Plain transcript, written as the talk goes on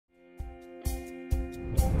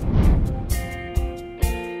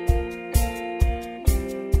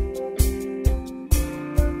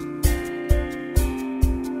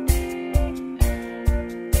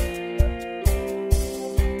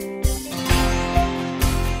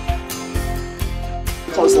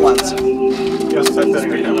close the lens. Yes, set that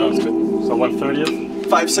again. Yeah, that's good. So 1/30th.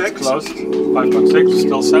 5.6. Closed. 5.6.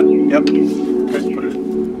 Still set. Yep. Okay, put it in.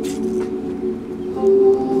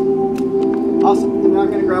 Awesome. And now I'm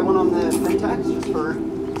going to grab one on the Montage just for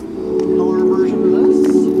color version of this.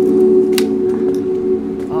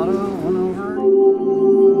 Auto, 1 over.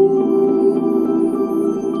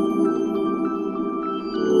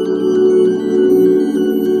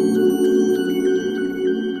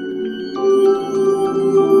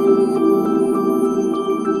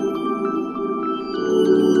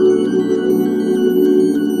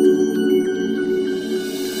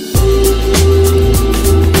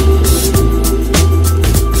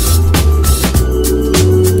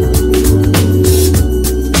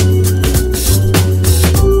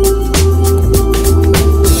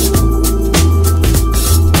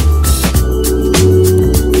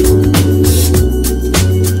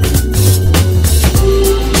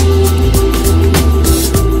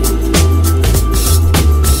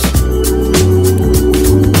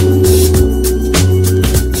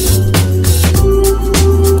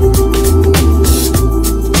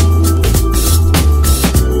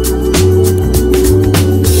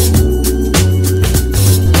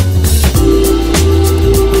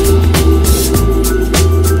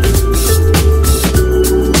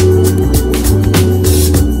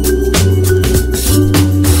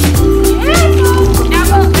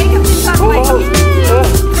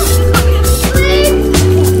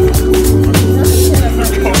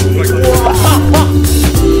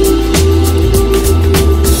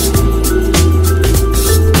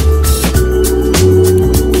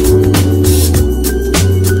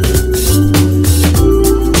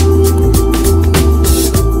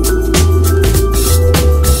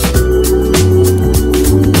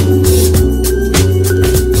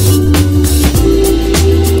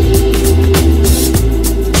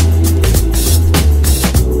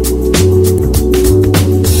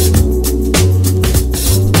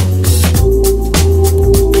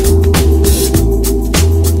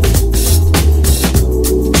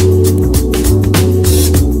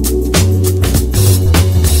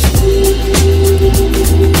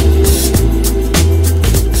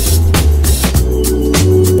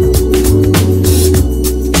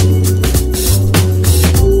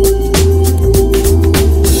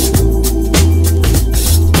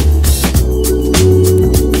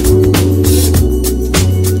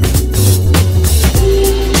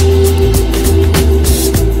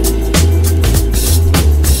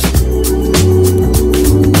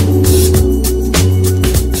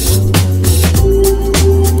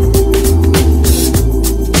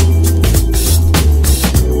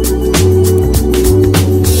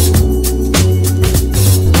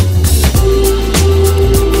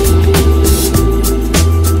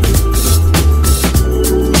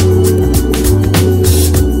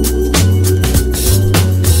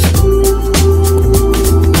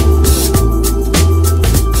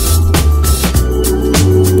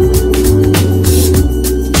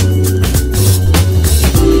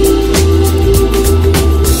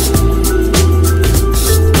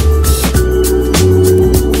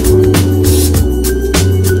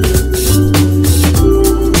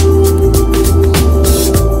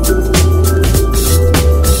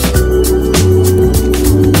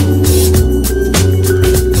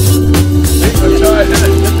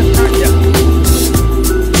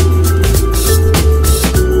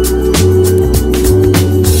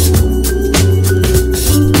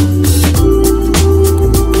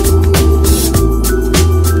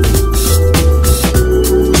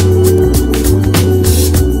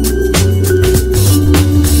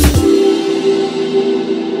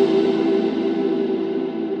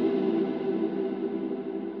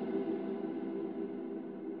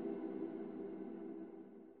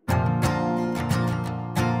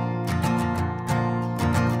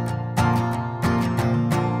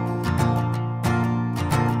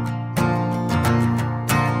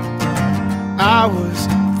 I was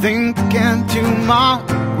thinking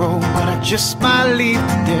tomorrow, but I just might leave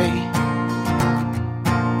today.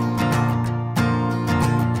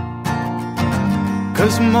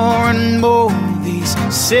 Cause more and more these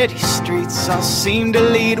city streets all seem to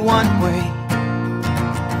lead one way.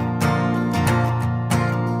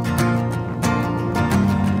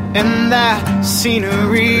 And that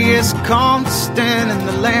scenery is constant and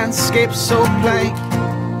the landscape so plain.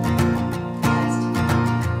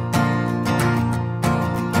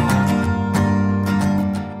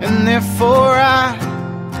 And therefore I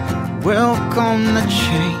welcome the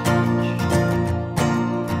change.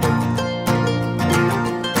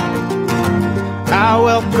 I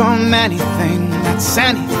welcome anything that's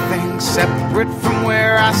anything separate from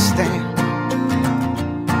where I stand.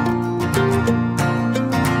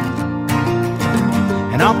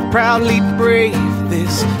 proudly brave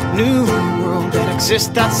this new world that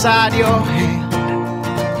exists outside your hand.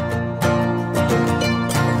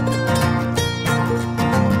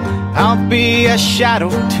 I'll be a shadow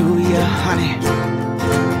to you, honey.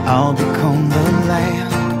 I'll become the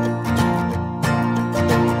land.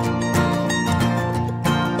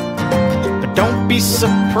 But don't be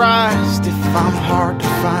surprised if I'm hard to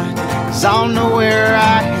find, 'cause I'll know where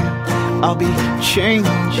I am. I'll be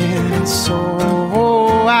changing, and so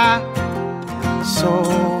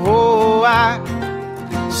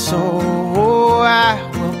I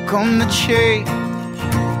welcome the change.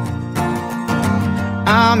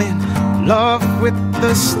 I'm in love with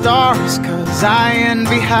the stars, 'cause I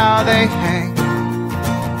envy how they hang.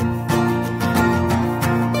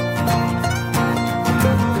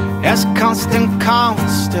 As constant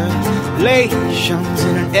constellations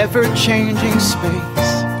in an ever-changing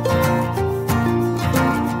space.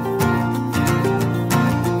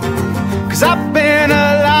 'Cause I've been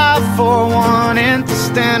alive for one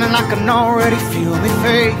instant, and I can already feel me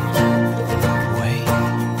fade away.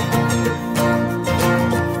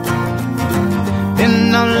 And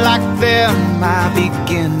unlike them, I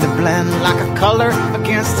begin to blend like a color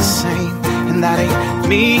against the same. And that ain't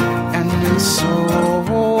me, and so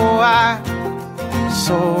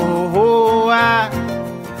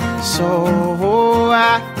I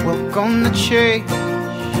welcome the change.